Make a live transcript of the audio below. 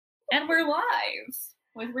And we're live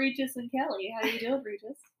with Regis and Kelly. How do you doing,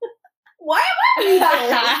 Regis? Why am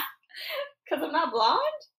I because I'm not blonde?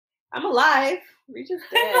 I'm alive. Regis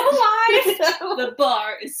dead. I'm alive! The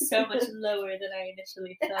bar is so much lower than I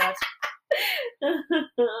initially thought.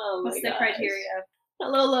 Oh What's my the criteria?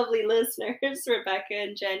 Hello, lovely listeners. Rebecca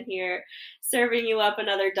and Jen here, serving you up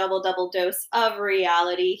another double dose of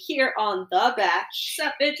reality here on The Batch. What's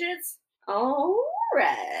up, bitches? All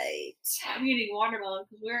right. I'm eating watermelon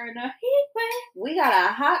because we're in a heat wave. We got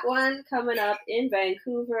a hot one coming up in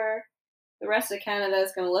Vancouver. The rest of Canada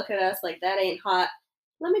is going to look at us like that ain't hot.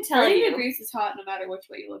 Let me tell 30 you. degrees is hot no matter which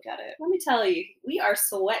way you look at it. Let me tell you, we are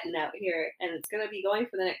sweating out here, and it's going to be going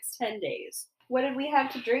for the next 10 days. What did we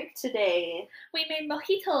have to drink today? We made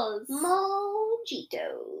mojitos.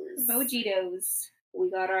 Mojitos. We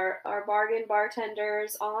got our bargain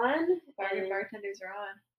bartenders on. Bargain bartenders are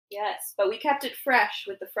on. Yes, but we kept it fresh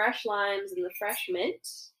with the fresh limes and the fresh mint.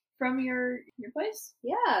 From your place?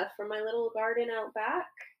 Yeah, from my little garden out back.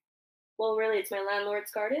 Well, really, it's my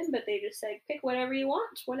landlord's garden, but they just say, pick whatever you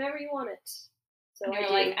want, whenever you want it. So and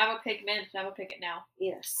you're like, I'm gonna pick mint, I'm gonna pick it now.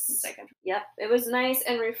 Yes. Yep, it was nice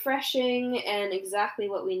and refreshing and exactly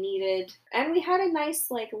what we needed. And we had a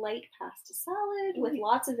nice, light pasta salad with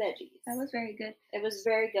lots of veggies. That was very good. It was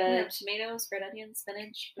very good. Tomatoes, red onions,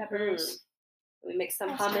 spinach, peppers. Mm-hmm. We mixed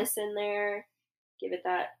some hummus in there, give it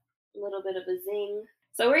that little bit of a zing.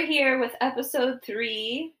 So we're here with episode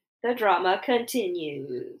 3. The drama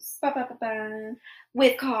continues. Ba-ba-ba-ba.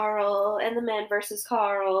 With Carl and the men versus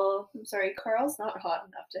Carl. I'm sorry, Carl's not hot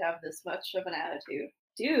enough to have this much of an attitude.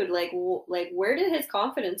 Dude, where did his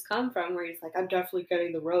confidence come from where he's like, I'm definitely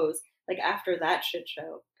getting the rose, after that shit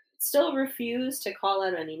show? Still refused to call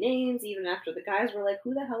out any names, even after the guys were like,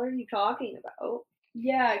 who the hell are you talking about?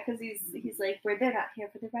 Yeah, because he's like, they're not here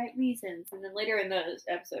for the right reasons. And then later in the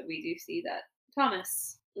episode, we do see that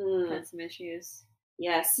Thomas had some issues.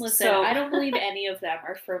 Yes. Listen, I don't believe any of them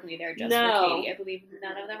are firmly there just for Katie. I believe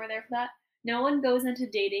none of them are there for that. No one goes into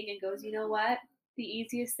dating and goes, you know what? The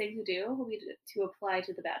easiest thing to do will be to apply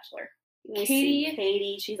to The Bachelor.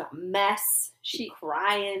 Katie, she's a mess. She's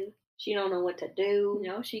crying. She don't know what to do.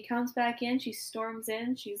 No, she comes back in. She storms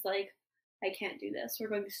in. She's like, I can't do this. We're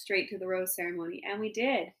going straight to the rose ceremony. And we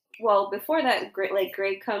did. Well, before that,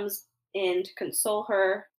 Greg comes in to console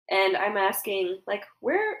her. And I'm asking,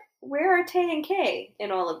 where are Tay and Kay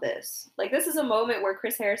in all of this? This is a moment where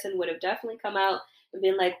Chris Harrison would have definitely come out and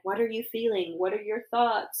been like, what are you feeling? What are your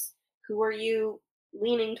thoughts? Who are you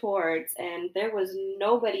leaning towards? And there was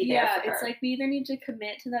nobody there for her. Yeah, it's like we either need to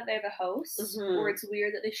commit to that they're the hosts, or it's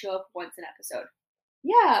weird that they show up once an episode.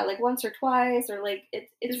 Yeah, once or twice, or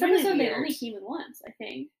it's really weird. They only came in once, I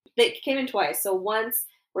think. They came in twice. So once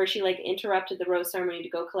where she interrupted the rose ceremony to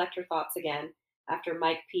go collect her thoughts again after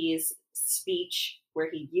Mike P's speech where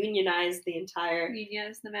he unionized the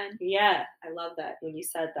men. Yeah, I love that when you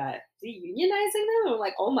said that. Is he unionizing them? I'm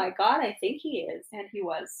like, oh my god, I think he is. And he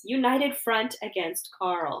was. United front against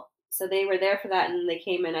Carl. So they were there for that, and they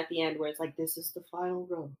came in at the end where it's like, this is the final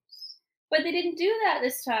rose. But they didn't do that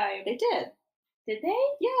this time. They did. Did they?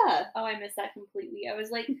 Yeah. Oh, I missed that completely. I was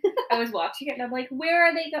like, I was watching it, and I'm like, where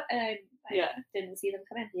are they going? And I didn't see them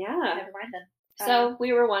come in. Yeah. Never mind then. So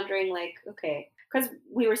we were wondering, okay, because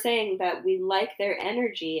we were saying that we like their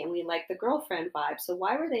energy and we like the girlfriend vibe. So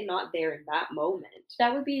why were they not there in that moment?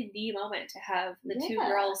 That would be the moment to have the two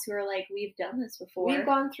girls who are like, we've done this before. We've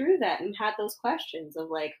gone through that and had those questions of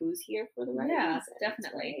who's here for the right reasons.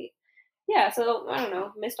 Definitely. Right? Yeah, so I don't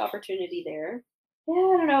know, missed opportunity there. Yeah,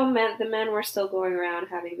 I don't know. The men were still going around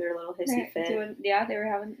having their little hissy fit. They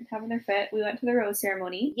were having their fit. We went to the rose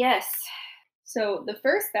ceremony. Yes. So the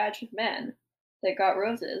first batch of men that got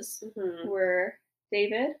roses were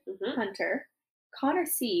David, Hunter, Connor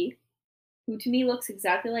C, who to me looks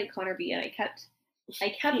exactly like Connor B, and I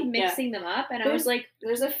kept mixing them up, and I was like,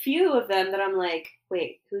 there's a few of them that I'm like,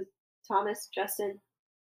 wait, who's Thomas, Justin?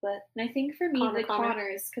 But and I think for me the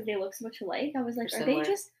Connors, because they look so much alike, I was like, are they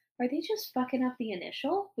just fucking up the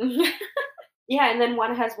initial? Yeah, and then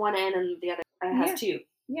one has one N and the other has two.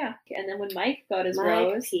 Yeah, and then when Mike got his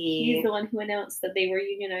rose, he's the one who announced that they were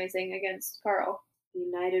unionizing against Carl.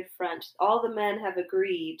 United front. All the men have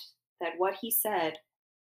agreed that what he said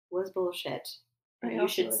was bullshit, and you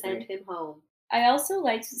should send him home. I also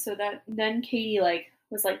liked that then Katie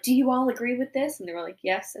was like, do you all agree with this? And they were like,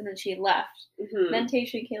 yes, and then she left. Then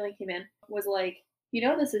Tasha and Caitlin came in, was like,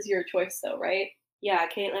 this is your choice though, right? Yeah,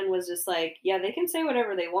 Caitlin was just like, yeah, they can say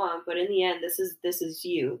whatever they want, but in the end, this is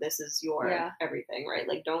you. This is your everything, right?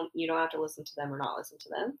 You don't have to listen to them or not listen to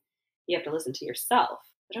them. You have to listen to yourself.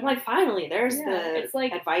 Which I'm like, finally, there's the it's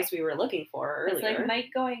like, advice we were looking for earlier. It's like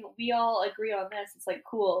Mike going, we all agree on this. It's like,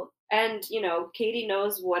 cool. And, you know, Katie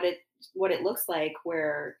knows what it looks like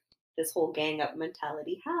where this whole gang up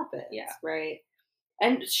mentality happens. Yeah. Right?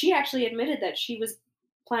 And she actually admitted that she was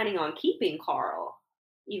planning on keeping Carl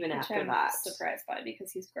even after I'm that. Surprised by,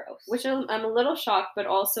 because he's gross. Which I'm a little shocked, but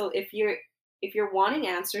also if you're wanting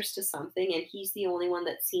answers to something and he's the only one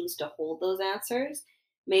that seems to hold those answers,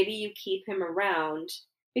 maybe you keep him around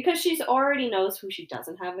because she's already knows who she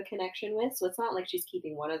doesn't have a connection with. So it's not like she's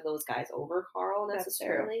keeping one of those guys over Carl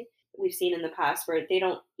necessarily. We've seen in the past where they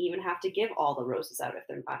don't even have to give all the roses out if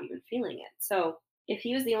they're not even feeling it. So if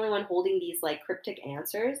he was the only one holding these like cryptic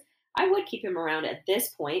answers, I would keep him around at this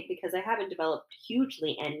point because I haven't developed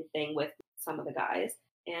hugely anything with some of the guys,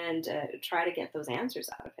 and try to get those answers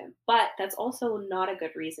out of him. But that's also not a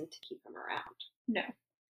good reason to keep him around. No.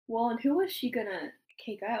 Well, and who was she gonna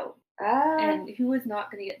kick out? And who was not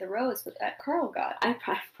gonna get the rose that Carl got?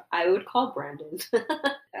 I would call Brendan.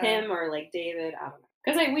 Him or like David, I don't know.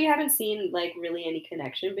 Because we haven't seen like really any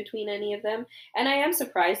connection between any of them. And I am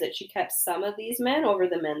surprised that she kept some of these men over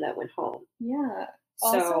the men that went home. Yeah.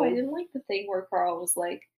 Also, I didn't like the thing where Carl was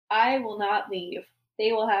like, I will not leave.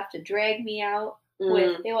 They will have to drag me out. They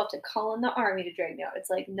will have to call in the army to drag me out. It's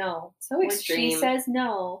like, no. So extreme. When she says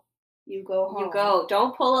no, you go home. You go.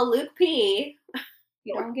 Don't pull a Luke P.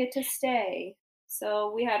 You don't get to stay.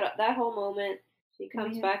 So we had that whole moment. She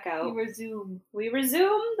comes back out. We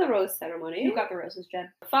resume the rose ceremony. Who got the roses,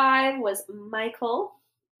 Jen? 5 was Michael.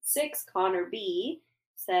 6, Connor B.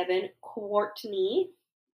 7, Courtney.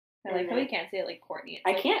 I like how you can't say it like Courtney.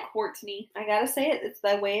 I can't. Courtney. I gotta say it. It's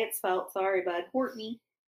the way it's spelled. Sorry, bud. Courtney.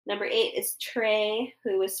 Number 8 is Trey,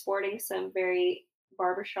 who was sporting some very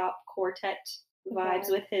barbershop quartet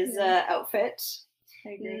vibes with his outfit. I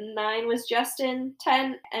agree. 9 was Justin.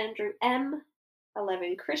 10, Andrew M.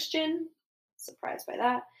 11, Christian. Surprised by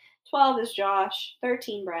that. 12 is Josh.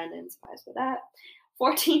 13, Brandon. Surprised by that.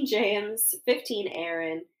 14, James. 15,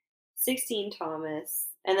 Aaron. 16, Thomas.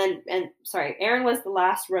 Aaron was the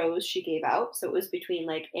last rose she gave out. So it was between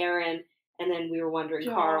like Aaron and then we were wondering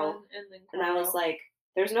John, Carl. And I was like,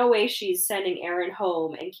 there's no way she's sending Aaron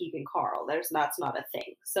home and keeping Carl. That's not a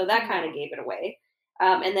thing. So that kind of gave it away.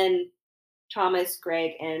 And then Thomas,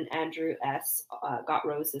 Greg, and Andrew S. Got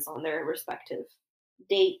roses on their respective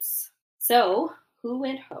dates. So, who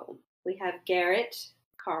went home? We have Garrett,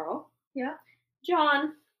 Carl. Yeah.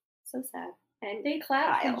 John. So sad. And they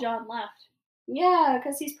clapped and John left. Yeah,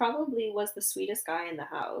 because he's probably was the sweetest guy in the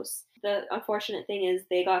house. The unfortunate thing is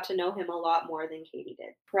they got to know him a lot more than Katie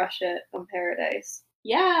did. Crush it on Paradise.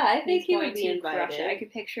 Yeah, I think he would be invited. I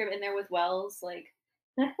could picture him in there with Wells, like,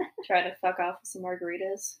 trying to fuck off with some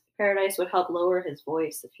margaritas. Paradise would help lower his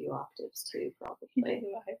voice a few octaves, too, probably. He did have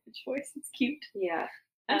a high-pitched voice. It's cute. Yeah.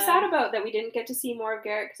 I'm sad about that we didn't get to see more of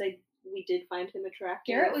Garrett, because we did find him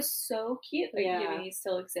attractive. Garrett was so cute. Like, yeah. I mean, he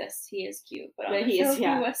still exists. He is cute. But he was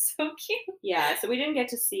so cute. Yeah, so we didn't get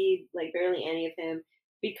to see, like, barely any of him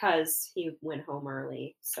because he went home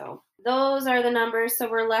early. So those are the numbers. So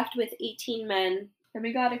we're left with 18 men. Then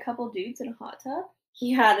we got a couple dudes in a hot tub.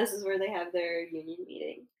 Yeah, this is where they have their union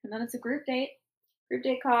meeting. And then it's a group date. Group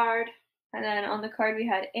date card. And then on the card we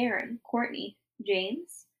had Aaron, Courtney,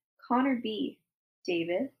 James, Connor B,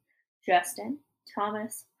 David, Justin,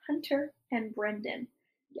 Thomas, Hunter, and Brendan.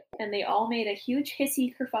 Yep. And they all made a huge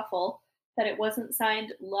hissy kerfuffle that it wasn't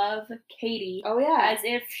signed Love Katie. Oh, yeah. As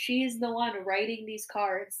if she's the one writing these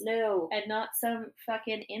cards. No. And not some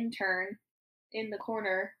fucking intern in the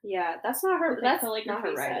corner. Yeah, that's not her. That's not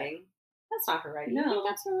her writing. That's not her writing. No, you think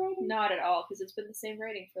that's her writing? Not at all, because it's been the same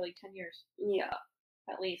writing for like 10 years. Yeah.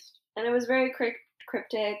 At least. And it was very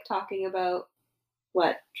cryptic, talking about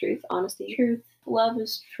what? Truth? Honesty? Truth. Love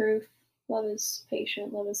is truth. Love is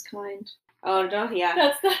patient. Love is kind. Oh, no,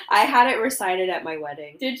 yeah. I had it recited at my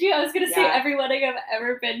wedding. Did you? I was going to say every wedding I've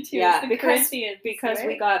ever been to is the Corinthians. Because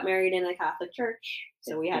we got married in a Catholic church,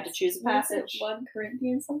 so we had to choose a passage. 1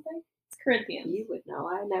 Corinthians something? It's Corinthians. You would know.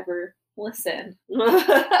 I never. Listen.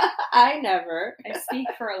 I never. I speak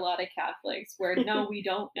for a lot of Catholics where, no, we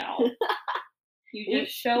don't know. You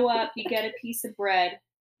just show up, you get a piece of bread,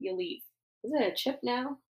 you leave. Is it a chip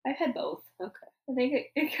now? I've had both. Okay. I think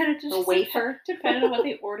it kind of just a wafer, depended on what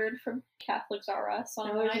they ordered from Catholics R Us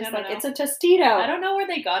online. I don't know. It's a Tostito. I don't know where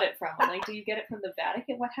they got it from. Like, do you get it from the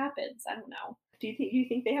Vatican? What happens? I don't know. Do you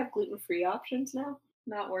think they have gluten-free options now?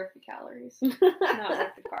 Not worth the calories. Not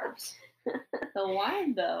worth the carbs. The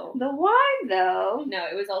wine, though. No,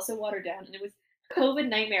 it was also watered down, and it was COVID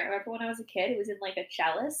nightmare. I remember when I was a kid, it was in like a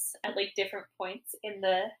chalice at like different points in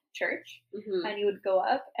the church, and you would go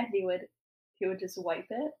up and you would he would just wipe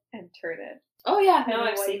it and turn it. Oh yeah, And no,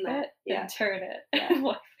 I've wipe seen that. it Yeah. and turn it.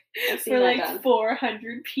 Yeah. I've seen for that like done.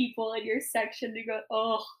 400 people in your section to go,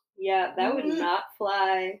 oh. Yeah, that would not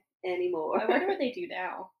fly anymore. I wonder what they do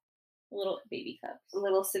now. Little baby cups. A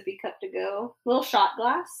little sippy cup to go. Little shot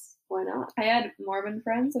glass. Why not? I had Mormon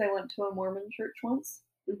friends and I went to a Mormon church once.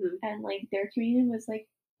 Mm-hmm. And like their communion was like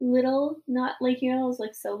little, not like, you know, it was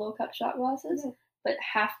like solo cup shot glasses, but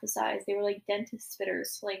half the size. They were like dentist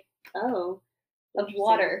spitters, like of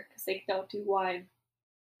water, because they don't do wine.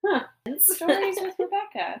 Huh. Stories with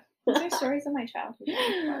Rebecca. Those are stories of my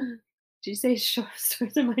childhood. Did you say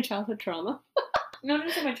stories of my childhood trauma? No,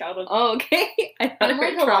 just in my childhood. Oh, okay.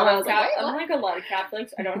 Unlike a lot of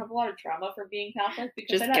Catholics, I don't have a lot of trauma from being Catholic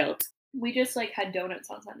because just guilt. We just like had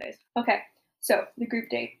donuts on Sundays. Okay, so the group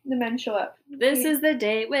date. The men show up. This is the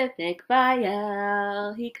date with Nick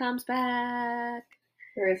Vial. He comes back.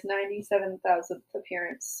 There is 97,000th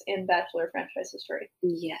appearance in Bachelor franchise history.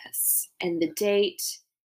 Yes, and the date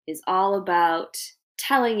is all about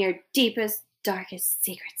telling your deepest, darkest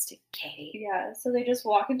secrets to Katie. Yeah, so they just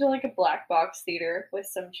walk into like a black box theater with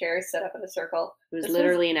some chairs set up in a circle. It was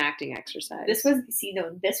literally an acting exercise. This was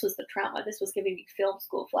the trauma. This was giving me film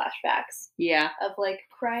school flashbacks. Yeah. Of like,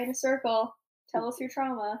 cry in a circle, tell us your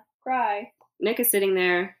trauma, cry. Nick is sitting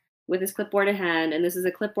there with his clipboard in hand, and this is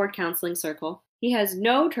a clipboard counseling circle. He has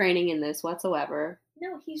no training in this whatsoever.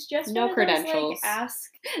 No, he's just no credentials.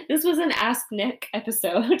 This was an Ask Nick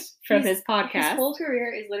episode from his podcast. His whole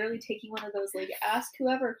career is literally taking one of those like Ask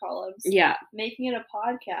Whoever columns, making it a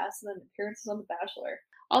podcast, and then appearances on The Bachelor.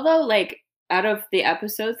 Although, like, out of the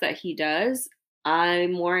episodes that he does,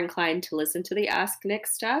 I'm more inclined to listen to the Ask Nick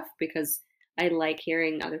stuff because I like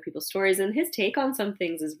hearing other people's stories, and his take on some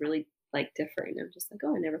things is really like different. I'm just like,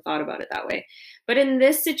 oh, I never thought about it that way. But in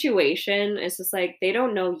this situation, it's just like they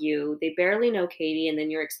don't know you, they barely know Katie, and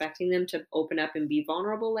then you're expecting them to open up and be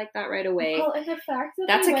vulnerable like that right away. Well, and the fact that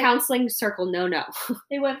that's a counseling circle no.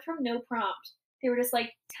 They went from no prompt. They were just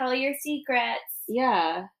like, tell your secrets.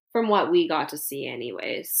 Yeah, from what we got to see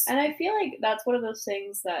anyways. And I feel like that's one of those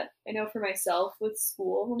things that I know for myself with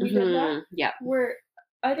school when we did that. Yeah. Where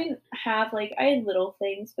I didn't have like, I had little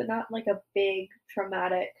things, but not like a big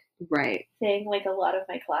traumatic thing like a lot of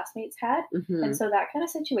my classmates had. And so that kind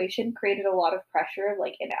of situation created a lot of pressure of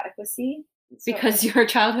like inadequacy. So, because your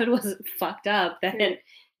childhood was fucked up, then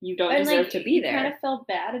you don't deserve to be there. You kind of felt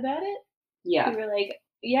bad about it. Yeah. We were like,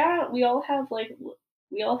 yeah, we all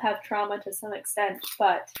have trauma to some extent,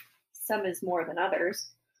 but some is more than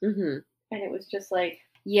others. And it was just like,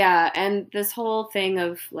 yeah, and this whole thing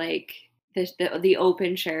of like the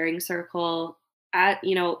open sharing circle,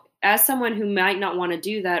 as someone who might not want to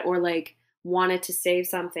do that or like wanted to save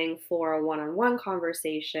something for a one-on-one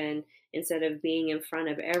conversation instead of being in front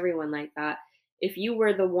of everyone like that, if you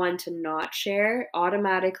were the one to not share,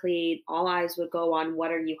 automatically all eyes would go on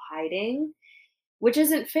what are you hiding, which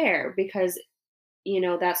isn't fair because,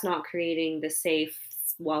 that's not creating the safe,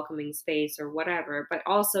 welcoming space or whatever. But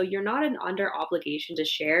also you're not under obligation to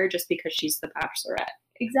share just because she's the bachelorette.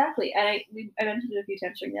 Exactly. And I mentioned it a few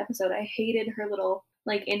times during the episode. I hated her little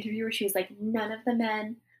like interview where she was like, none of the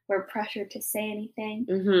men were pressured to say anything.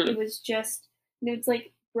 It was just, it's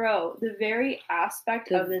like, bro, the very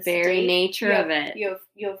aspect of this very nature of it. You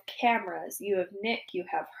have cameras. You have Nick. You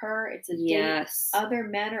have her. It's a date. Other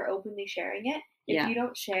men are openly sharing it. If you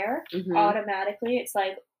don't share, automatically it's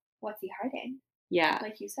like, what's he hiding? Yeah.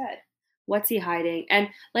 Like you said. What's he hiding? And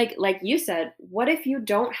like you said, what if you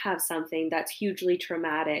don't have something that's hugely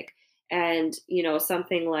traumatic? And,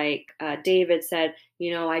 something like David said,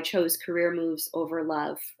 I chose career moves over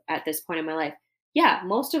love at this point in my life. Yeah,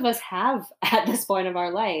 most of us have at this point of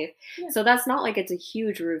our life. Yeah. So that's not like it's a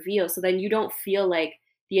huge reveal. So then you don't feel like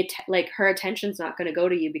her attention's not going to go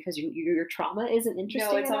to you because your trauma isn't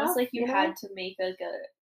interesting. No, it's enough, almost like you had to make like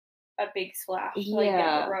a big splash to like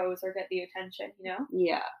get the rose or get the attention,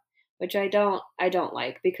 Yeah, which I don't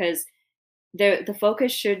like because the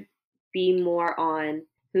focus should be more on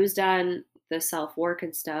who's done the self-work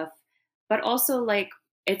and stuff, but also like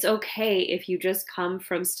it's okay if you just come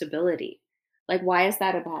from stability. Like, why is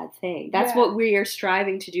that a bad thing? That's what we are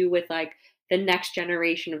striving to do with like the next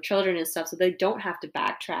generation of children and stuff, so they don't have to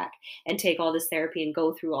backtrack and take all this therapy and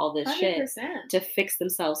go through all this 100%. shit to fix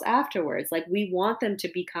themselves afterwards. Like, we want them to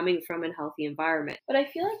be coming from a healthy environment. But I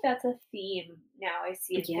feel like that's a theme now I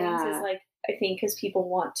see in things is like, I think because people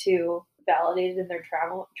want to validate it in their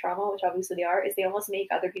trauma, which obviously they are, is they almost make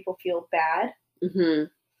other people feel bad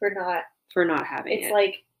for not having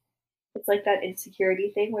it. It's like that insecurity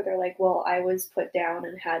thing where they're like, well, I was put down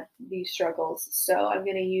and had these struggles, so I'm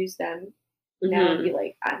going to use them now and be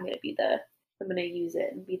like, I'm going to use it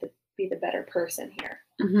and be be the better person here.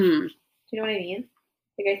 Mm-hmm. Do you know what I mean?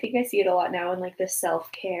 Like, I think I see it a lot now in, like, the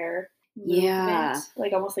self-care movement. Yeah.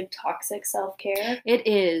 Like, almost, like, toxic self-care. It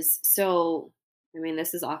is. So, I mean,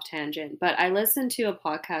 this is off tangent, but I listened to a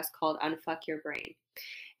podcast called Unfuck Your Brain.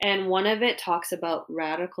 And one of it talks about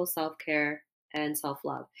radical self-care and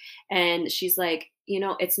self-love. And she's like,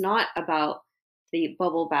 it's not about the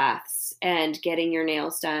bubble baths and getting your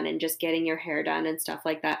nails done and just getting your hair done and stuff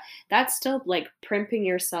like that. That's still like primping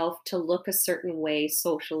yourself to look a certain way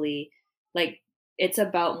socially. Like, it's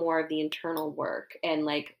about more of the internal work and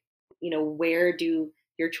like, where do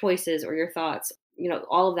your choices or your thoughts,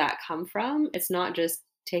 all of that come from. It's not just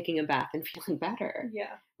taking a bath and feeling better.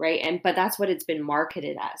 Yeah. Right. But that's what it's been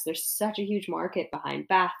marketed as. There's such a huge market behind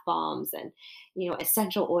bath bombs and,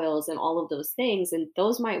 essential oils and all of those things. And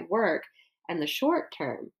those might work in the short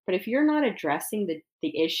term. But if you're not addressing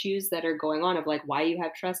the issues that are going on of like why you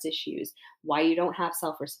have trust issues, why you don't have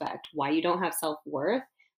self-respect, why you don't have self-worth,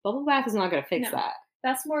 bubble bath is not going to fix that.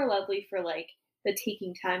 That's more lovely for like the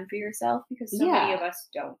taking time for yourself, because so many of us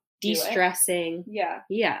don't. De-stressing. Yeah.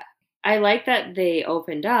 Yeah. I like that they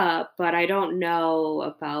opened up, but I don't know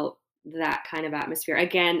about that kind of atmosphere.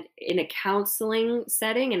 Again, in a counseling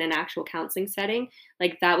setting, in an actual counseling setting,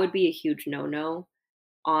 like that would be a huge no-no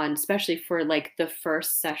on, especially for like the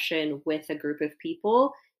first session with a group of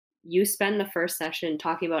people. You spend the first session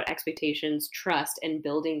talking about expectations, trust, and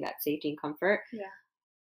building that safety and comfort. Yeah.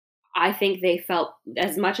 I think they felt,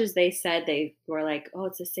 as much as they said they were like, oh,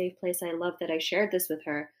 it's a safe place. I love that I shared this with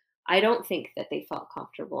her. I don't think that they felt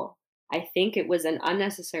comfortable. I think it was an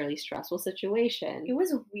unnecessarily stressful situation. It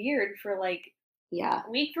was weird for like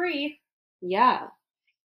week 3. Yeah.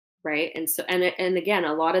 Right. And so, and again,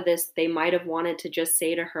 a lot of this, they might have wanted to just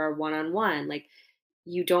say to her one-on-one, like,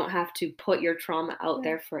 you don't have to put your trauma out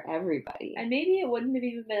there for everybody. And maybe it wouldn't have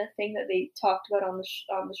even been a thing that they talked about on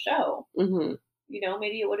the show. Mm-hmm.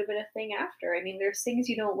 Maybe it would have been a thing after. I mean, there's things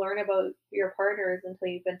you don't learn about your partners until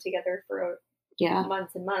you've been together for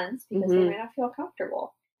months and months, because they might not feel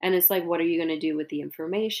comfortable. And it's like, what are you going to do with the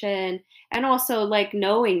information? And also like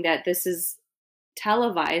knowing that this is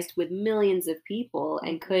televised with millions of people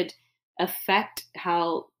and could affect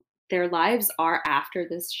how their lives are after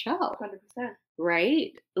this show. 100%.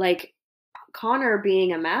 Right? Like Connor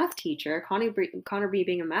being a math teacher, Connor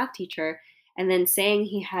being a math teacher, and then saying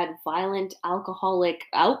he had violent alcoholic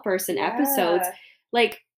outbursts in episodes.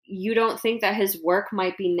 Like, you don't think that his work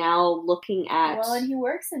might be now looking at... Well, and he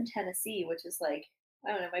works in Tennessee, which is like,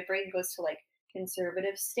 I don't know, my brain goes to like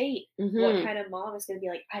conservative state. What kind of mom is going to be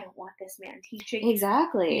like, I don't want this man teaching?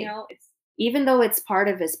 Exactly. Even though it's part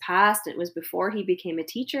of his past, it was before he became a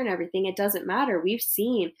teacher and everything, it doesn't matter. We've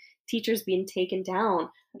seen teachers being taken down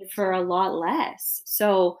 100%. For a lot less.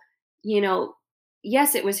 So,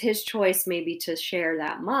 yes, it was his choice maybe to share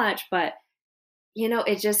that much, but,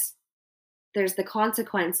 it just, there's the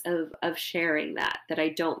consequence of sharing that I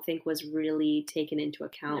don't think was really taken into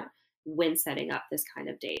account when setting up this kind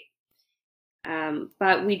of date.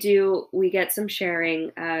 But we get some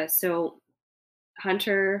sharing. So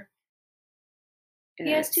Hunter,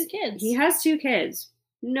 he has 2 kids. He has 2 kids.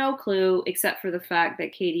 No clue, except for the fact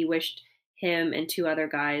that Katie wished him and 2 other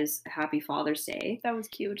guys happy Father's Day. That was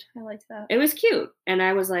cute. I liked that. It was cute. And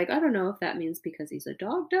I was like, I don't know if that means because he's a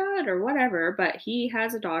dog dad or whatever, but he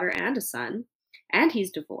has a daughter and a son, and he's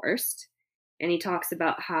divorced. And he talks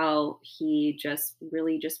about how he just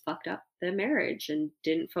fucked up the marriage and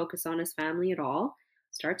didn't focus on his family at all.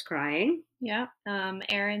 Starts crying. Yeah.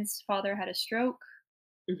 Aaron's father had a stroke.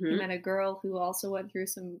 He met a girl who also went through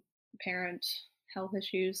some parent health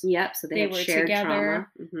issues. Yep. So they were shared together,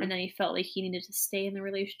 trauma. and then he felt like he needed to stay in the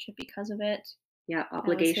relationship because of it. Yeah,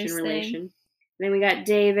 obligation relation. And then we got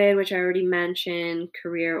David, which I already mentioned,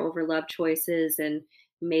 career over love choices, and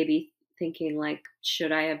maybe thinking like,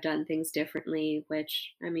 should I have done things differently?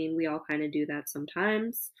 Which, I mean, we all kind of do that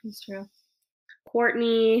sometimes. It's true.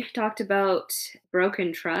 Courtney talked about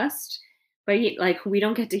broken trust, but we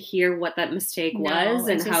don't get to hear what that mistake was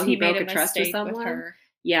and how he broke a trust with someone. With her.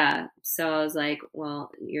 Yeah, so I was like,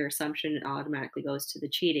 well, your assumption automatically goes to the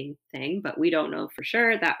cheating thing, but we don't know for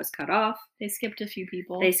sure. That was cut off. They skipped a few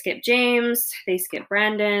people. They skipped James. They skipped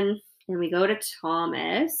Brandon. And we go to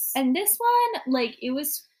Thomas. And this one, like, it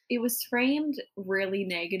was framed really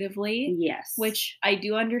negatively. Yes. Which I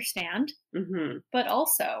do understand. Mm-hmm. But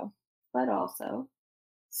also.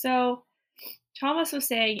 So Thomas was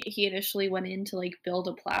saying he initially went in to like build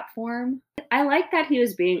a platform. I like that he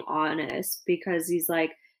was being honest, because he's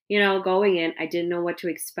like, going in, I didn't know what to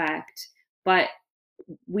expect, but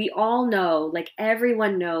we all know, like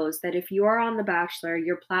everyone knows that if you are on The Bachelor,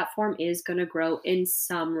 your platform is going to grow in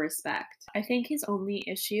some respect. I think his only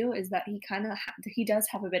issue is that he does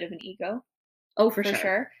have a bit of an ego. Oh, for For sure.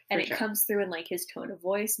 sure. And For it sure. comes through in like his tone of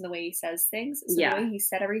voice and the way he says things. So Yeah. the way he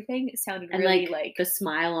said everything, it sounded And really like the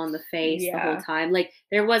smile on the face the whole Yeah. time. Like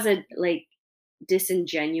there was a like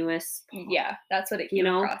disingenuous, Yeah, that's what it you came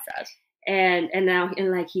know? across as. And now, and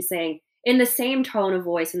like he's saying in the same tone of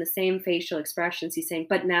voice, in the same facial expressions, he's saying,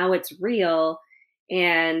 but now it's real.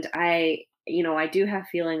 And I do have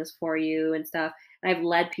feelings for you and stuff. And I've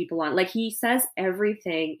led people on. Like he says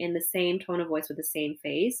everything in the same tone of voice with the same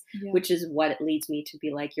face, Yeah. which is what it leads me to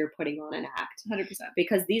be like, you're putting on an act. 100%.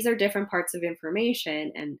 Because these are different parts of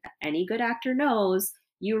information. And any good actor knows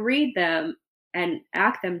you read them and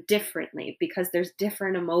act them differently because there's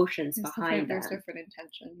different emotions behind them. There's different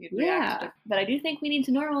intention. You'd react to. But I do think we need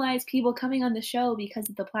to normalize people coming on the show because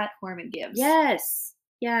of the platform it gives. Yes.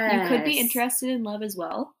 You could be interested in love as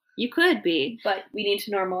well. You could be. But we need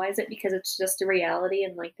to normalize it because it's just a reality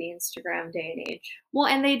in like the Instagram day and age. Well,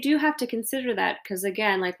 and they do have to consider that because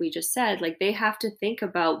again, like we just said, like they have to think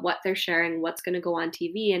about what they're sharing, what's going to go on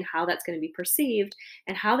TV and how that's going to be perceived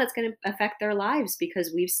and how that's going to affect their lives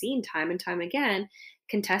because we've seen time and time again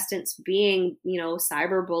contestants being,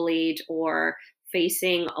 cyberbullied or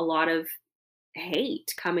facing a lot of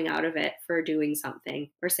hate coming out of it for doing something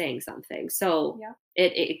or saying something. So Yeah.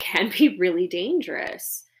 it can be really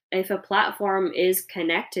dangerous. If a platform is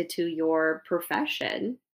connected to your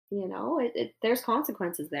profession, there's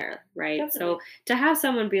consequences there, right? Definitely. So to have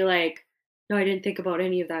someone be like, no, I didn't think about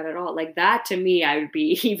any of that at all. Like that to me, I would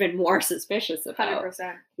be even more suspicious about.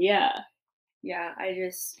 100%. Yeah. Yeah,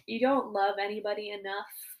 you don't love anybody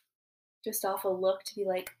enough just off a look to be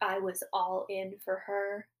like, I was all in for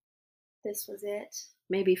her. This was it.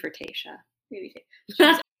 Maybe for Tayshia. Maybe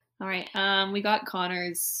Tayshia. All right. We got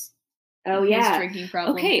Connor's. Oh yeah, drinking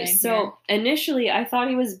problem. Okay, so initially I thought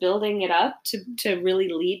he was building it up to really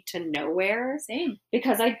lead to nowhere. Same.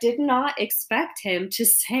 Because I did not expect him to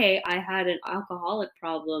say I had an alcoholic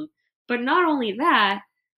problem. But not only that,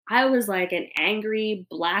 I was like an angry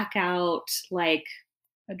blackout, like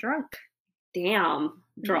a drunk. Damn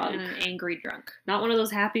drunk. And an angry drunk. Not one of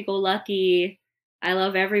those happy-go-lucky, I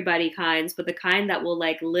love everybody kinds, but the kind that will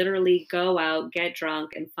like literally go out, get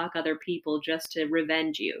drunk, and fuck other people just to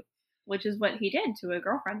revenge you. Which is what he did to a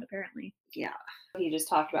girlfriend, apparently. Yeah. He just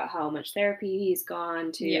talked about how much therapy he's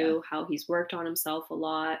gone to, how he's worked on himself a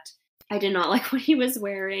lot. I did not like what he was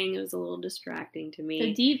wearing. It was a little distracting to me.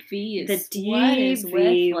 The deep V's. The deep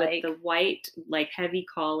V with the white, like, heavy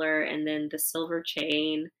collar and then the silver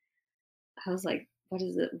chain. I was like, what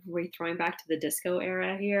is it? We're throwing back to the disco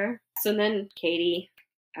era here. So then Katie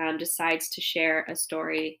decides to share a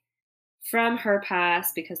story from her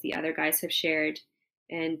past because the other guys have shared.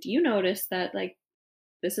 And you notice that, like,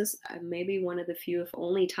 this is maybe one of the few, if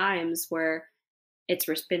only, times where it's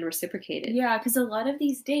been reciprocated. Yeah, because a lot of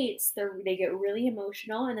these dates, they get really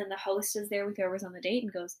emotional, and then the host is there with whoever's on the date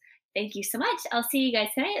and goes, "Thank you so much. I'll see you guys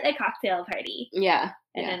tonight at the cocktail party." Yeah.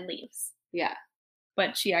 And then leaves. Yeah.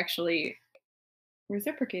 But she actually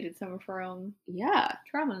reciprocated some of her own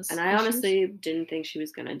traumas. And I honestly didn't think she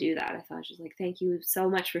was going to do that. I thought she was like, thank you so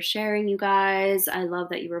much for sharing, you guys. I love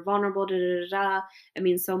that you were vulnerable. Da, da, da, da. It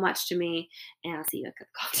means so much to me. And I'll see you at the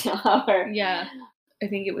cocktail hour. Yeah. I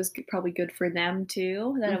think it was probably good for them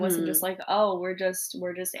too. That it wasn't just like, oh, we're just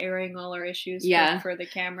airing all our issues for the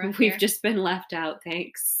camera. We've just been left out.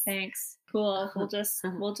 Thanks. Cool.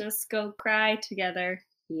 We'll just go cry together.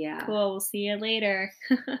 Yeah. Cool. We'll see you later.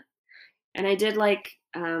 And I did like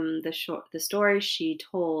the story she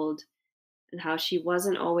told and how she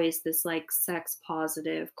wasn't always this like sex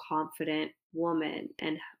positive, confident woman,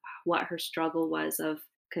 and what her struggle was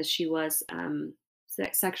because she was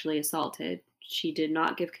sexually assaulted. She did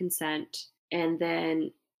not give consent, and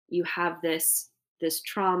then you have this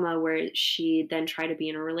trauma where she then tried to be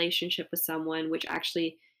in a relationship with someone, which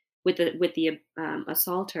actually with the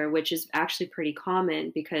assaulter, which is actually pretty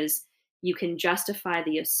common because you can justify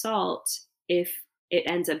the assault if it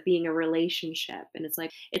ends up being a relationship. And it's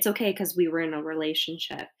like, it's okay because we were in a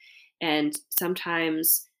relationship. And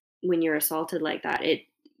sometimes when you're assaulted like that,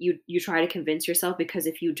 you try to convince yourself, because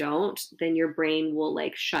if you don't, then your brain will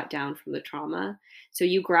like shut down from the trauma. So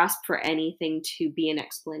you grasp for anything to be an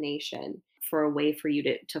explanation for a way for you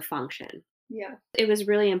to function. Yeah. It was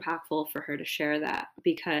really impactful for her to share that,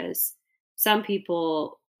 because some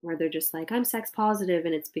people where they're just like, I'm sex positive,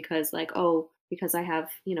 and it's because like, oh, because I have,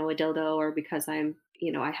 a dildo, or because I'm,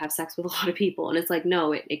 I have sex with a lot of people. And it's like,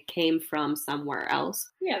 no, it came from somewhere else.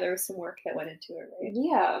 Yeah, there was some work that went into it, right?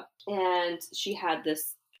 Yeah. And she had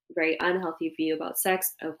this very unhealthy view about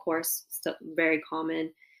sex. Of course, still very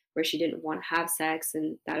common, where she didn't want to have sex,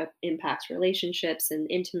 and that impacts relationships and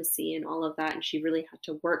intimacy and all of that. And she really had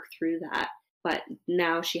to work through that. But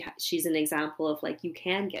now she's an example of like, you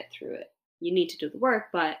can get through it. You need to do the work,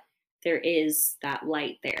 but there is that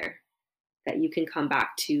light there that you can come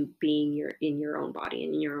back to being in your own body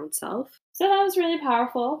and in your own self. So that was really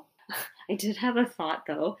powerful. I did have a thought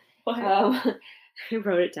though. I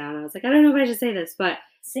wrote it down. I was like, I don't know if I should say this, but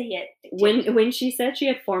say it. When she said she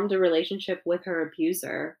had formed a relationship with her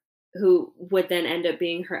abuser, who would then end up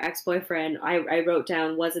being her ex-boyfriend, I wrote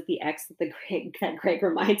down, was it the ex that Greg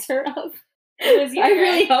reminds her of? It was you. I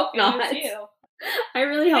really hope not. It was you. I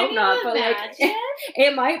really hope not, but like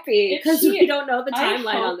it might be, because we don't know the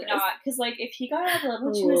timeline on this. Not, because like if he got out of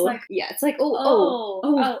love, she was like, yeah, it's like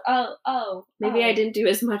maybe I didn't do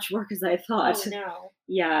as much work as I thought. Oh no.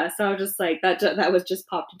 Yeah, so I was just like, that was just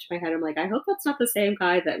popped into my head. I'm like, I hope that's not the same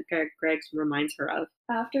guy that Greg reminds her of.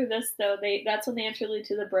 After this though, that's when they interlude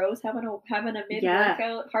to the bros having a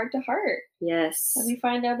mid-workout heart to heart. Yes. And we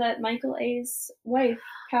find out that Michael A's wife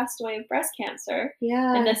passed away of breast cancer.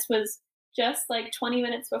 Yeah. And this was just like 20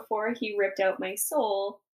 minutes before he ripped out my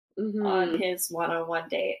soul on his one-on-one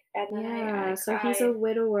date. And then so he's a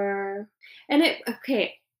widower. And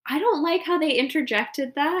I don't like how they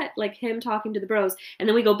interjected that, like him talking to the bros, and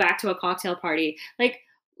then we go back to a cocktail party. Like,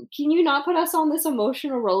 can you not put us on this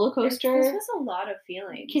emotional roller coaster? This was a lot of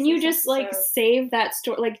feelings. Can you just save that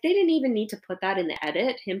story? Like, they didn't even need to put that in the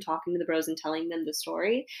edit, him talking to the bros and telling them the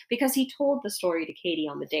story, because he told the story to Katie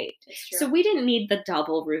on the date. So we didn't need the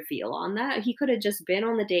double reveal on that. He could have just been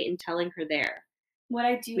on the date and telling her there. What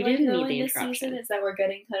I do like though in this season is that we're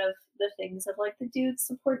getting kind of the things of like the dudes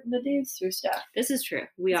supporting the dudes through stuff. This is true.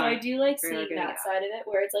 So I do like seeing that side of it,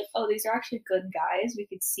 where it's like, oh, these are actually good guys. We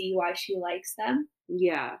could see why she likes them.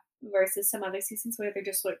 Yeah. Versus some other seasons where they're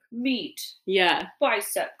just like, meat. Yeah.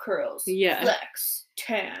 Bicep curls. Yeah. Flex.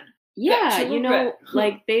 Tan. Yeah,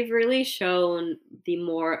 like they've really shown the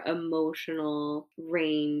more emotional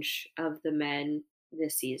range of the men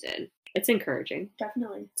this season. It's encouraging.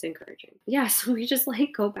 Definitely. It's encouraging. Yeah, so we just like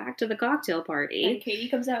go back to the cocktail party. And Katie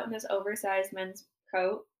comes out in this oversized men's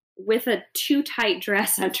coat. With a too tight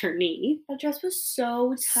dress underneath. That dress was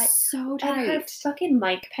so tight. So tight. And her fucking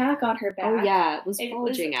mic pack on her back. Oh yeah, it was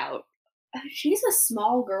bulging out. She's a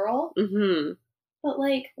small girl. Mm-hmm. But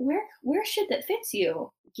like, wear shit that fits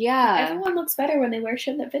you. Yeah. Everyone looks better when they wear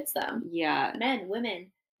shit that fits them. Yeah. Men,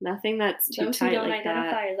 women. Nothing that's too those tight who don't like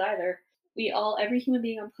identify as either. Every human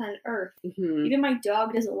being on planet Earth. Mm-hmm. Even my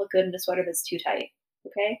dog doesn't look good in a sweater that's too tight.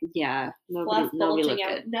 Okay? Yeah. Fluff bulging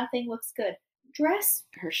out. Good. Nothing looks good. Dress.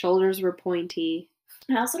 Her shoulders were pointy.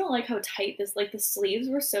 I also don't like how tight the sleeves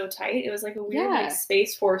were so tight. It was like a weird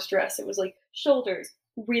Space Force dress. It was like shoulders,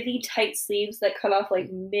 really tight sleeves that cut off like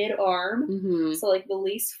mid-arm. Mm-hmm. So like the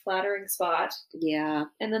least flattering spot. Yeah.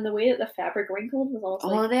 And then the way that the fabric wrinkled was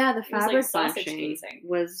also the fabric bunching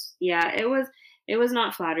was it was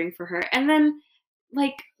not flattering for her. And then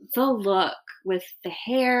like the look with the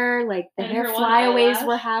hair, like the hair flyaways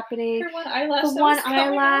were happening. Her one eyelash. The one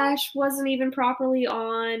eyelash wasn't even properly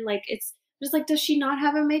on. Like, it's just like, does she not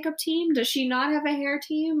have a makeup team? Does she not have a hair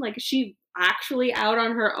team? Like, is she actually out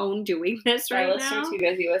on her own doing this right now? Are too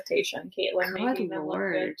busy with Tasha and Caitlin making them look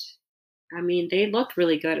good. I mean, they looked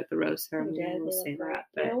really good at the rose ceremony. We'll say that.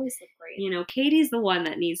 But, they always look great. Katie's the one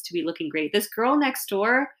that needs to be looking great. This girl next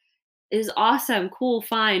door is awesome, cool,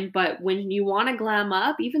 fine, but when you want to glam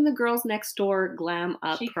up, even the girls next door glam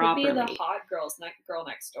up properly. She could be the hot girl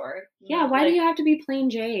next door. Yeah, why do you have to be plain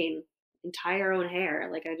Jane and tie your own hair?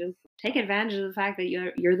 Like, I just take advantage of the fact that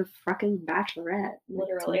you're the fucking bachelorette.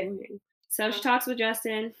 Literally. So she talks with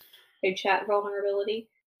Justin. They chat vulnerability.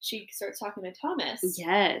 She starts talking to Thomas.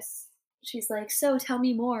 Yes. She's like, so tell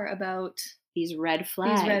me more about these red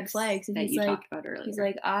flags. And that you talked about earlier. He's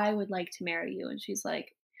like, I would like to marry you. And she's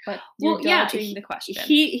like, but you're dodging the question.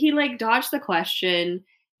 He like dodged the question,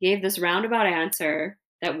 gave this roundabout answer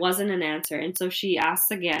that wasn't an answer. And so she asks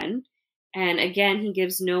again. And again, he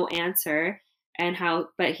gives no answer. And how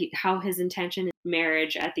his intention is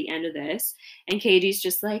marriage at the end of this. And Katie's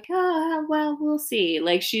just like, well, we'll see.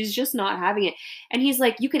 Like, she's just not having it. And he's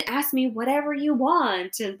like, you can ask me whatever you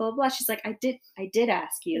want. And blah, blah. She's like, I did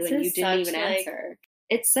ask you. And you didn't even answer.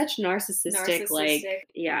 It's such narcissistic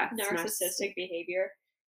behavior.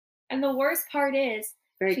 And the worst part is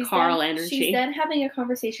very Carl energy. She's then having a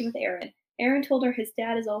conversation with Aaron. Aaron told her his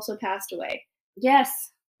dad has also passed away.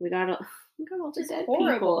 Yes. We got all the dead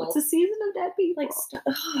people. It's a season of dead people. Like,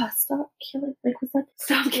 stop killing. Like,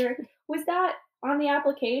 was that on the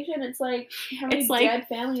application, it's like, how many dead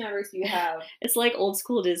family members do you have? It's like old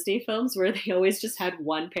school Disney films where they always just had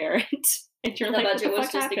one parent. And you're like, the budget what the was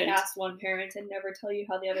fuck just happened? to cast one parent and never tell you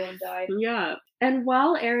how the other one died. Yeah. And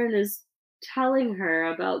while Aaron is telling her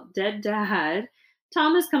about dead dad,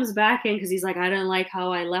 Thomas comes back in because he's like, I didn't like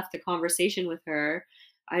how I left the conversation with her.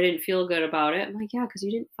 I didn't feel good about it. I'm like, yeah, because you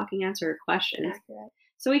didn't fucking answer her questions. Accurate.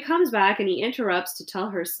 So he comes back and he interrupts to tell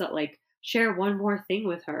her, like, share one more thing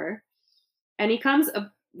with her. And he comes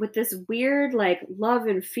up with this weird, like, love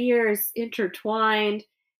and fears intertwined.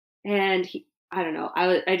 And I don't know.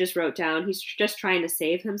 I just wrote down, he's just trying to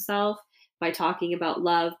save himself by talking about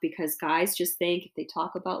love, because guys just think if they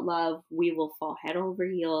talk about love, we will fall head over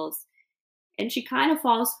heels. And she kind of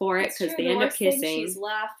falls for it because they end up kissing. She's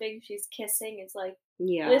laughing, she's kissing. It's like,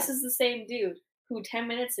 yeah, this is the same dude who 10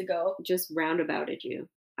 minutes ago just roundabouted you.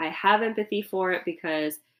 I have empathy for it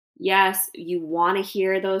because, yes, you want to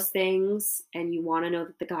hear those things and you want to know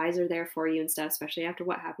that the guys are there for you and stuff, especially after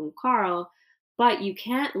what happened with Carl. But you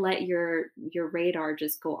can't let your radar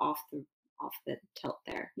just go off the tilt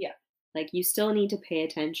there. Yeah. Like, you still need to pay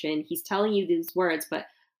attention. He's telling you these words, but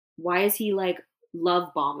why is he, like,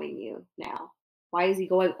 love bombing you now? Why is he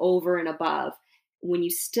going over and above when you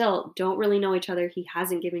still don't really know each other? He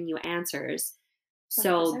hasn't given you answers.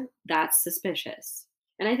 So 100%. That's suspicious.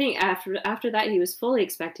 And I think after that, he was fully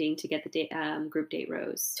expecting to get the group date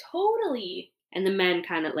rose. Totally. And the men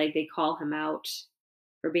kind of, like, they call him out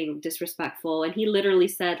for being disrespectful. And he literally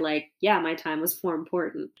said, like, yeah, my time was more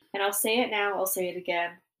important. And I'll say it now, I'll say it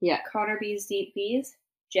again. Yeah. Connor B's deep V's,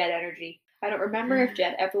 Jed energy. I don't remember if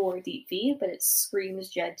Jed ever wore a deep V, but it screams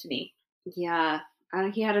Jed to me. Yeah.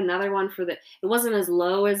 He had another one for it wasn't as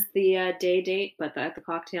low as the day date, but at the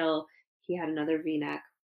cocktail, he had another V-neck.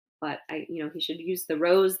 But he should use the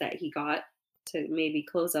rose that he got to maybe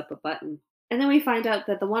close up a button. And then we find out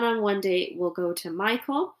that the one-on-one date will go to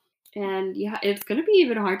Michael. And yeah, it's going to be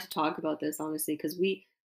even hard to talk about this, honestly, because we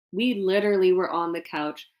literally were on the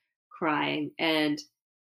couch crying, and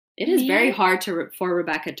it is very hard for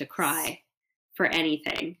Rebecca to cry for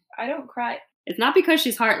anything. I don't cry. It's not because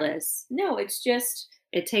she's heartless. No, it's just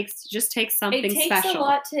it takes something special. It takes a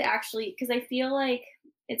lot to actually, because I feel like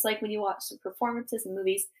it's like when you watch some performances in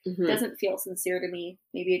movies, it doesn't feel sincere to me.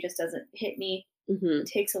 Maybe it just doesn't hit me. It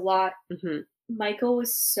takes a lot. Michael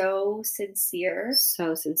was so sincere.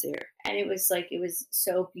 So sincere. And it was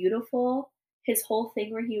so beautiful. His whole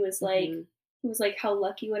thing where he was like, how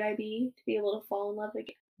lucky would I be to be able to fall in love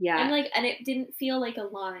again? Yeah. And it didn't feel like a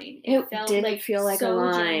line. It didn't feel like so a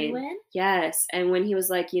line. Genuine. Yes. And when he was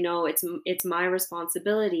like, it's my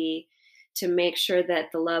responsibility to make sure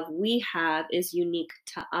that the love we have is unique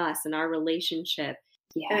to us and our relationship.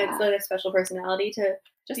 Yeah. And it's like a special personality to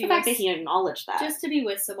just the fact that he acknowledged that. Just to be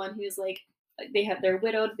with someone who's like they're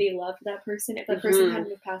widowed, they love that person. If that person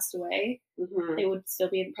hadn't passed away, they would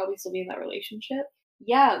probably still be in that relationship.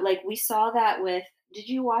 Yeah, like we saw that with. Did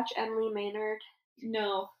you watch Emily Maynard?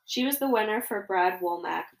 No. She was the winner for Brad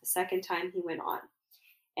Womack the second time he went on.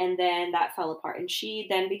 And then that fell apart. And she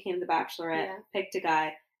then became the Bachelorette, picked a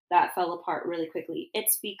guy. That fell apart really quickly.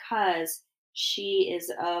 It's because she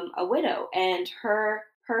is a widow, and her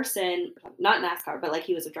person, not NASCAR, but like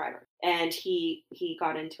he was a driver, and he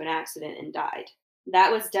got into an accident and died.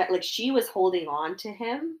 That was like she was holding on to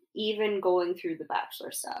him even going through the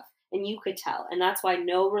Bachelor stuff. And you could tell. And that's why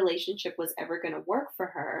no relationship was ever going to work for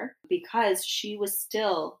her, because she was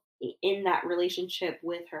still in that relationship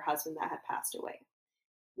with her husband that had passed away.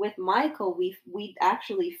 With Michael, we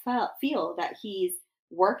actually feel that he's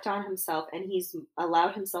worked on himself and he's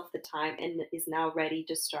allowed himself the time and is now ready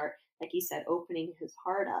to start, like he said, opening his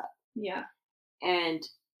heart up. Yeah. And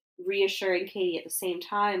reassuring Katie at the same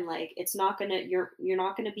time, like, it's not going to, you're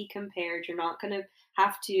not going to be compared. You're not going to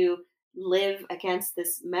have to live against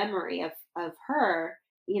this memory of her.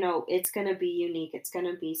 It's going to be unique. It's going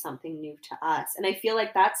to be something new to us. And I feel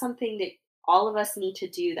like that's something that all of us need to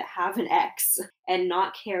do that have an ex, and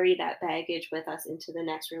not carry that baggage with us into the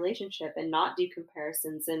next relationship, and not do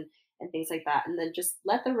comparisons and things like that. And then just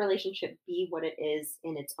let the relationship be what it is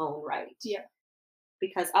in its own right. Yeah.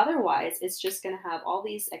 Because otherwise it's just going to have all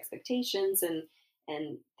these expectations and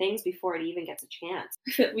things before it even gets a chance.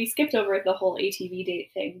 We skipped over the whole ATV date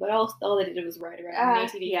thing, but all they did was ride around an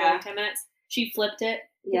ATV for like 10 minutes. She flipped it.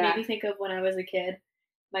 It made me think of when I was a kid.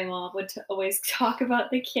 My mom would always talk about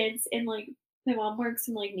the kids in, like, my mom works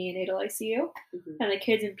in, like, neonatal ICU, and the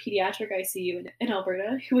kids in pediatric ICU in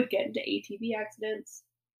Alberta who would get into ATV accidents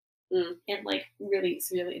and, like, really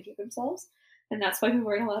severely injure themselves. And that's why we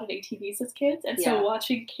were in a lot of ATVs as kids. And so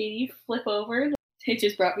watching Katie flip over, it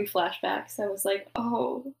just brought me flashbacks. I was like,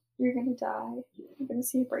 oh, You're gonna die. You're gonna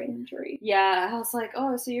see a brain injury. Yeah, I was like,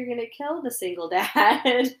 oh, so you're gonna kill the single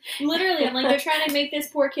dad. Literally, I'm like, they're trying to make this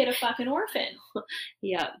poor kid a fucking orphan.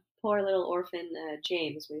 Yeah, poor little orphan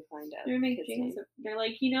James, we find out. They're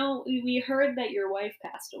like, we heard that your wife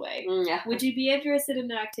passed away. Yeah. Would you be interested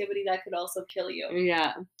in an activity that could also kill you?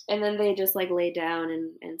 Yeah. And then they just like laid down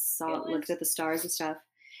and looked at the stars and stuff.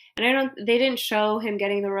 And they didn't show him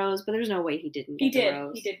getting the rose, but there's no way he didn't get the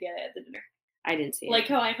rose. He did get it at the dinner. I didn't see it. Like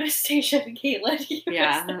how I missed Stacia and Caitlin.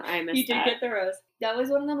 I missed He did get the rose. That was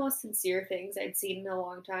one of the most sincere things I'd seen in a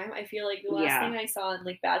long time. I feel like the last thing I saw in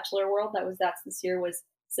like Bachelor World that was that sincere was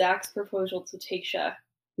Zach's proposal to Tasha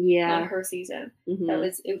on her season. Mm-hmm.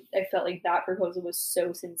 I felt like that proposal was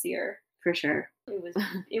so sincere. For sure.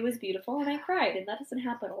 It was beautiful, and I cried, and that doesn't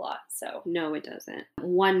happen a lot, so. No, it doesn't.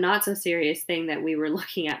 One not so serious thing that we were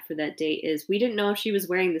looking at for that date is we didn't know if she was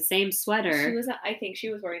wearing the same sweater. I think she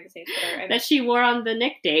was wearing the same sweater. That she wore on the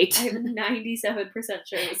Nick date. I'm 97%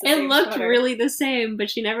 sure it was the same It looked really the same,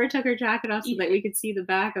 but she never took her jacket off so that we could see the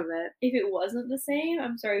back of it. If it wasn't the same,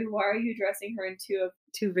 I'm sorry, why are you dressing her in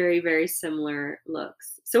two very, very similar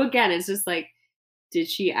looks? So again, it's just like, did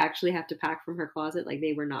she actually have to pack from her closet? Like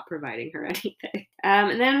they were not providing her anything.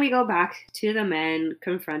 And then we go back to the men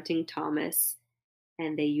confronting Thomas,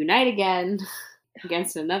 and they unite again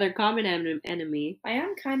against another common enemy. I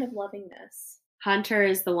am kind of loving this. Hunter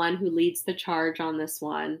is the one who leads the charge on this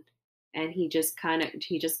one, and he just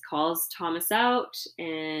calls Thomas out,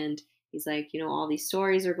 and he's like, all these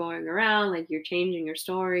stories are going around, like you're changing your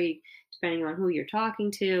story depending on who you're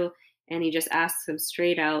talking to, and he just asks him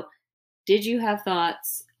straight out, did you have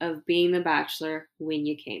thoughts of being the Bachelor when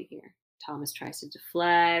you came here? Thomas tries to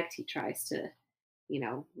deflect. He tries to,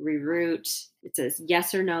 reroute. It's a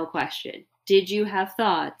yes or no question. Did you have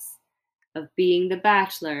thoughts of being the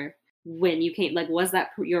Bachelor when you came? Like, was that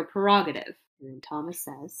your prerogative? And then Thomas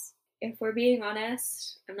says, if we're being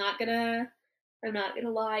honest, I'm not gonna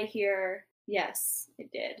lie here. Yes,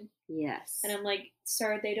 it did. Yes. And I'm like,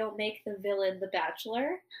 sir, they don't make the villain the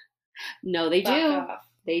Bachelor. No, they do. Off.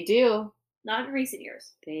 They do. Not in recent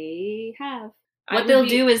years. They have. What they'll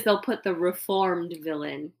do is they'll put the reformed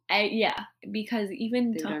villain. Because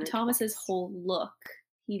even Thomas's whole look,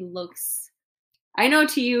 he looks. I know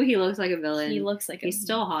to you, he looks like a villain. He looks like he's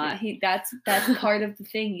still hot. That's part of the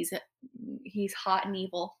thing. He's hot and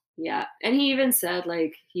evil. Yeah, and he even said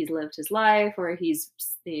like he's lived his life, or he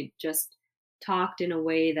just talked in a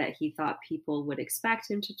way that he thought people would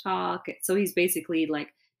expect him to talk. So he's basically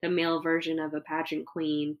like the male version of a pageant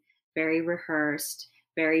queen, very rehearsed,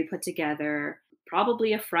 very put together,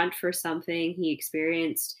 probably a front for something he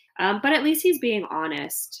experienced. But at least he's being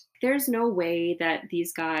honest. There's no way that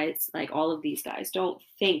these guys, like all of these guys, don't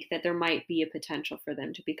think that there might be a potential for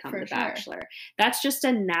them to become the Bachelor. That's just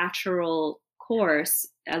a natural course,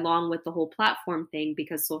 along with the whole platform thing,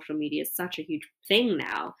 because social media is such a huge thing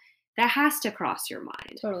now. That has to cross your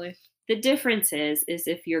mind. Totally. The difference is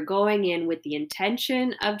if you're going in with the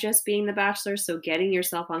intention of just being the Bachelor, so getting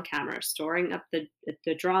yourself on camera, storing up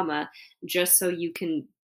the drama, just so you can,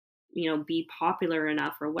 be popular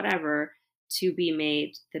enough or whatever to be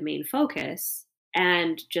made the main focus,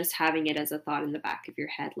 and just having it as a thought in the back of your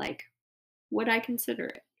head, like, would I consider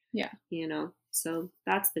it? Yeah. So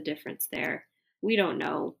that's the difference there. We don't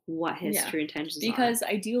know what his true intentions are. Because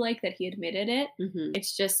I do like that he admitted it. Mm-hmm.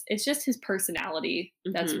 It's just his personality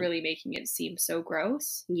that's really making it seem so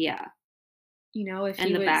gross. Yeah. If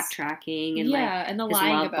and the backtracking and and the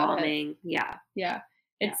lying about bombing. It. Yeah.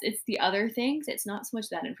 It's the other things. It's not so much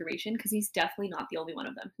that information, because he's definitely not the only one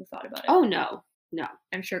of them who thought about it. Oh no.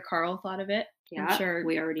 I'm sure Carl thought of it. Yeah. I'm sure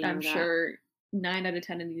we already know I'm sure 9 out of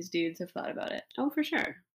 10 of these dudes have thought about it. Oh, for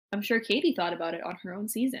sure. I'm sure Katie thought about it on her own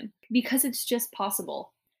season, because it's just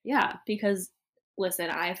possible. Yeah. Because, listen,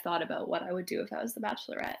 I've thought about what I would do if I was the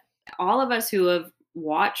Bachelorette. All of us who have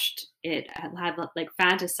watched it have like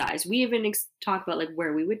fantasized. We even talk about like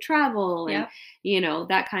where we would travel and,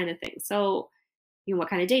 that kind of thing. So, what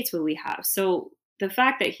kind of dates would we have? So the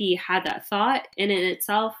fact that he had that thought in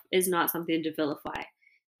itself is not something to vilify.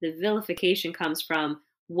 The vilification comes from,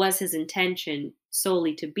 was his intention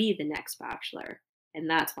solely to be the next Bachelor? And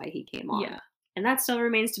that's why he came on. Yeah. And that still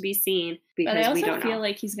remains to be seen, because we don't know. But I also feel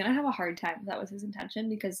like he's going to have a hard time if that was his intention,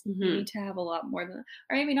 because you need to have a lot more than,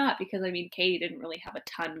 or maybe not, because Katie didn't really have a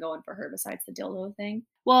ton going for her besides the dildo thing.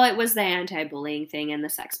 Well, it was the anti-bullying thing and the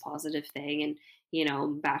sex positive thing, and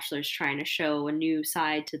Bachelors trying to show a new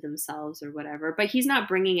side to themselves or whatever, but he's not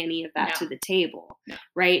bringing any of that to the table,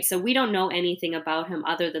 right? So we don't know anything about him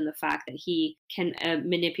other than the fact that he can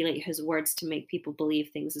manipulate his words to make people believe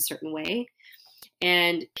things a certain way.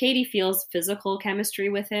 And Katie feels physical chemistry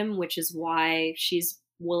with him, which is why she's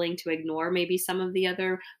willing to ignore maybe some of the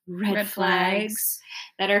other red flags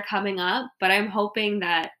that are coming up. But I'm hoping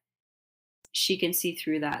that she can see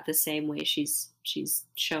through that the same way she's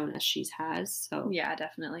shown us she has. So yeah,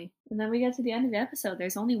 definitely. And then we get to the end of the episode.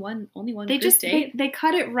 There's only one they group date. They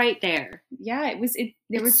cut it right there. Yeah, it was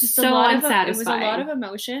just so a lot unsatisfying. It was a lot of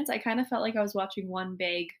emotions. I kind of felt like I was watching one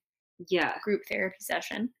big group therapy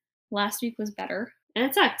session. Last week was better. And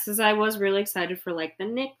it sucks because I was really excited for like the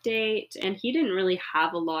Nick date, and he didn't really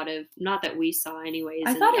have a lot of, not that we saw anyways.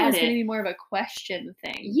 I thought it was going to be more of a question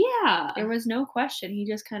thing. Yeah. There was no question. He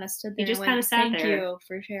just kind of stood there. He just kind of sat there. Thank you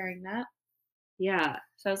for sharing that. Yeah.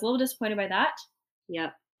 So I was a little disappointed by that.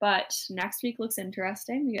 Yep. But next week looks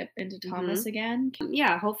interesting. We get into Thomas again.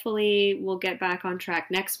 Yeah, hopefully we'll get back on track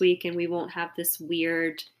next week and we won't have this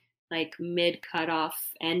weird, like, mid-cut-off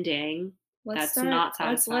ending. Not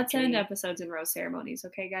satisfactory. Let's end episodes in rose ceremonies,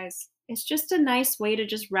 okay, guys? It's just a nice way to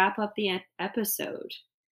just wrap up the episode.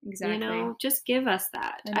 Exactly. You know, just give us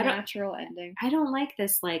that. A natural ending. I don't like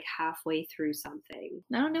this, like, halfway through something.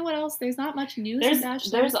 I don't know what else. There's not much news in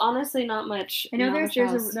Bachelor. There's honestly not much. I know there's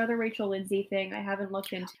another Rachel Lindsay thing I haven't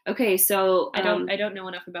looked into. Okay, so I don't know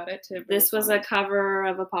enough about it to really this was a cover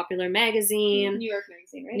of a popular magazine. New York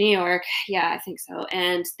magazine, right? New York, yeah, I think so.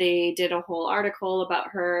 And they did a whole article about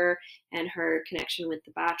her and her connection with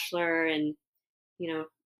The Bachelor, and, you know,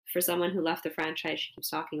 for someone who left the franchise, she keeps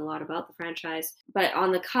talking a lot about the franchise. But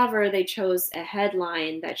on the cover, they chose a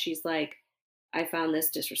headline that she's like, I found this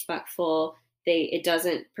disrespectful. It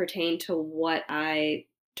doesn't pertain to what I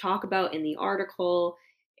talk about in the article.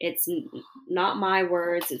 It's not my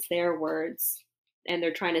words, it's their words. And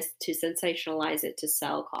they're trying to sensationalize it to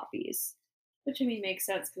sell copies. Which, I mean, makes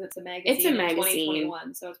sense because it's a magazine. It's a magazine.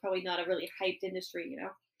 2021, so it's probably not a really hyped industry, you know?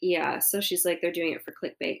 Yeah, so she's like, they're doing it for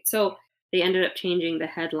clickbait. So they ended up changing the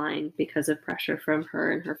headline because of pressure from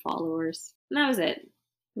her and her followers. And that was it. It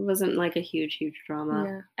wasn't like a huge drama.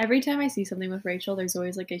 Yeah. Every time I see something with Rachel, there's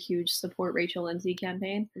always like a huge support Rachel Lindsay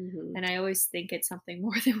campaign. Mm-hmm. And I always think it's something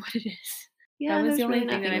more than what it is. Yeah, that was the only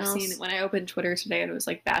thing that I've seen. When I opened Twitter today and it was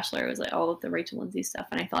like Bachelor, it was like all of the Rachel Lindsay stuff.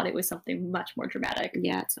 And I thought it was something much more dramatic.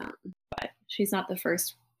 Yeah, it's not. But she's not the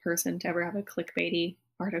first person to ever have a clickbaity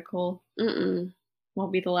article.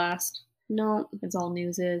 Won't be the last. No. It's all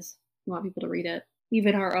news is. We want people to read it.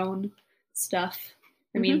 Even our own stuff.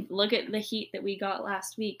 I mean, look at the heat that we got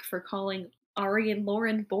last week for calling Ari and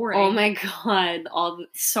Lauren boring. Oh my god. All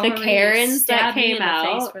the Karens that came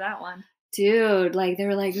out. For that one. Dude, like, they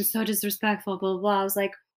were like, it's so disrespectful, blah, blah, blah. I was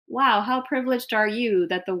like, wow, how privileged are you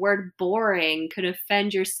that the word boring could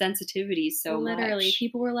offend your sensitivity so much? Literally,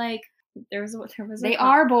 people were like, they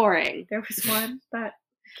are boring. There was one that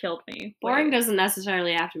killed me. Boring doesn't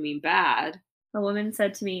necessarily have to mean bad. A woman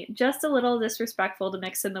said to me, just a little disrespectful to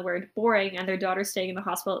mix in the word boring and their daughter staying in the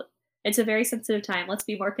hospital. It's a very sensitive time. Let's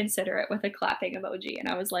be more considerate, with a clapping emoji. And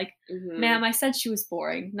I was like, ma'am, I said she was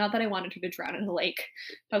boring. Not that I wanted her to drown in a lake.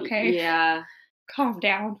 Okay? Yeah. Calm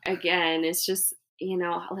down. Again, it's just, you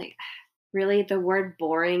know, like, really, the word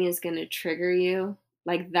boring is going to trigger you?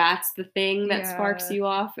 Like, that's the thing that sparks you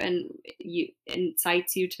off and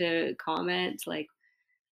incites you to comment? Like,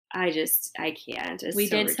 I can't. It's we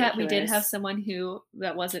did have someone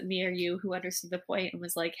that wasn't near you who understood the point and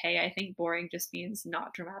was like, hey, I think boring just means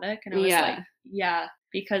not dramatic. And I was like, yeah,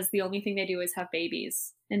 because the only thing they do is have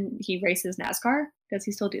babies. And he races NASCAR. Does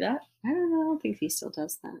he still do that? I don't know. I don't think he still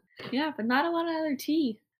does that. Yeah, but not a lot of other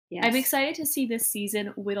tea. Yes. I'm excited to see this season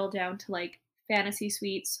whittle down to like fantasy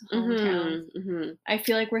suites, hometown. I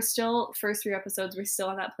feel like we're still, first 3 episodes, we're still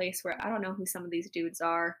in that place where I don't know who some of these dudes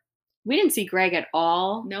are. We didn't see Greg at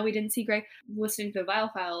all. No, we didn't see Greg. Listening to the Vile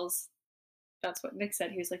Files, that's what Nick said.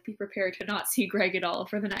 He was like, be prepared to not see Greg at all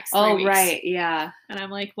for the next 3 weeks. Oh, right, yeah. And I'm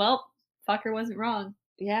like, well, fucker wasn't wrong.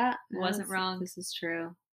 Yeah. Wasn't wrong. This is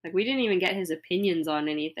true. Like, we didn't even get his opinions on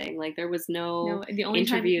anything. Like, there was no the only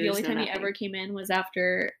time he ever came in was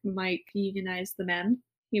after Mike unionized the men.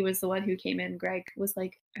 He was the one who came in. Greg was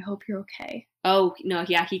like, I hope you're okay. Oh, no,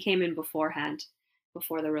 yeah, he came in beforehand,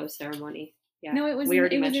 before the rose ceremony. Yeah. No, it was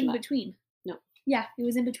in between. No. Yeah, it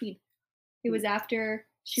was in between. It was after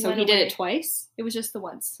she went away. So he did it twice? It was just the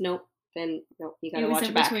once. Nope. Then, no, you gotta watch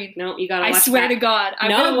it back. No, you gotta watch it back. I swear to God.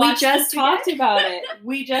 We just talked about it.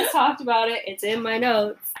 We just talked about it. It's in my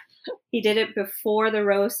notes. He did it before the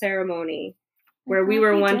rose ceremony, where we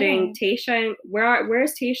were wondering, Tayshia,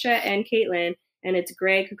 where's Tayshia and Caitlin? And it's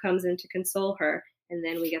Greg who comes in to console her. And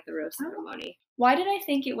then we get the rose ceremony. Why did I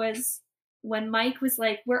think it was when Mike was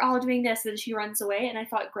like, we're all doing this, and she runs away, and I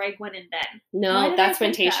thought Greg went in then? No, that's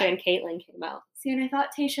when Tayshia and Caitlin came out. See, and I thought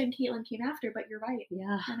Tayshia and Caitlin came after, but you're right.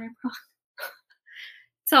 Yeah. And I'm wrong.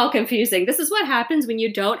 It's all confusing. This is what happens when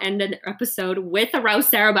you don't end an episode with a rose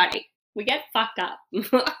ceremony. We get fucked up.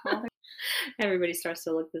 Everybody starts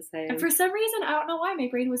to look the same. And for some reason, I don't know why, my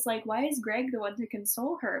brain was like, why is Greg the one to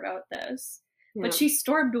console her about this? Yeah. But she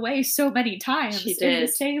stormed away so many times. She did. In the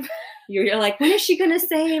same... You're like, when is she going to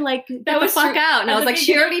say, like, get the fuck out? And I was like,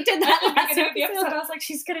 she already did that last episode. I was like,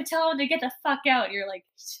 she's going to tell him to get the fuck out. And you're like,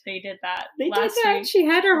 they did that last week. She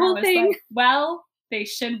had her whole thing. Like, well, they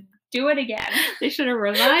should do it again. They should have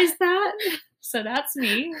revised that. So that's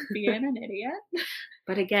me being an idiot.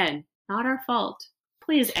 But again, not our fault.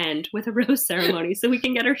 Please end with a rose ceremony so we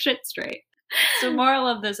can get our shit straight. So moral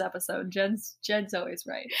of this episode, Jen's always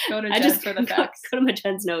right. Go to Jen for the facts. Go to my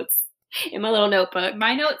Jen's notes in my little notebook.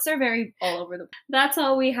 My notes are very all over the place. That's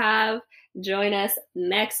all we have. Join us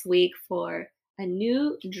next week for a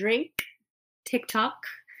new drink TikTok.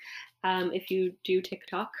 If you do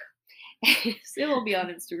TikTok. It will be on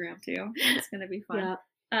Instagram too. It's going to be fun.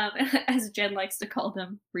 Yeah. As Jen likes to call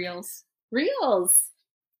them, reels. Reels.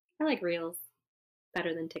 I like reels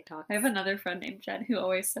better than TikTok. I have another friend named Jen who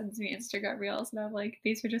always sends me Instagram reels, and I'm like,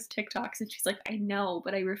 these are just TikToks. And she's like, I know,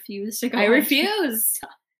 but I refuse to go. I refuse.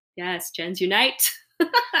 Yes, Gens unite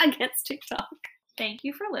against TikTok. Thank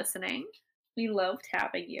you for listening. We loved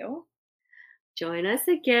having you. Join us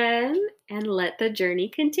again and let the journey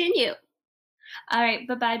continue. All right,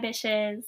 bye-bye, bitches.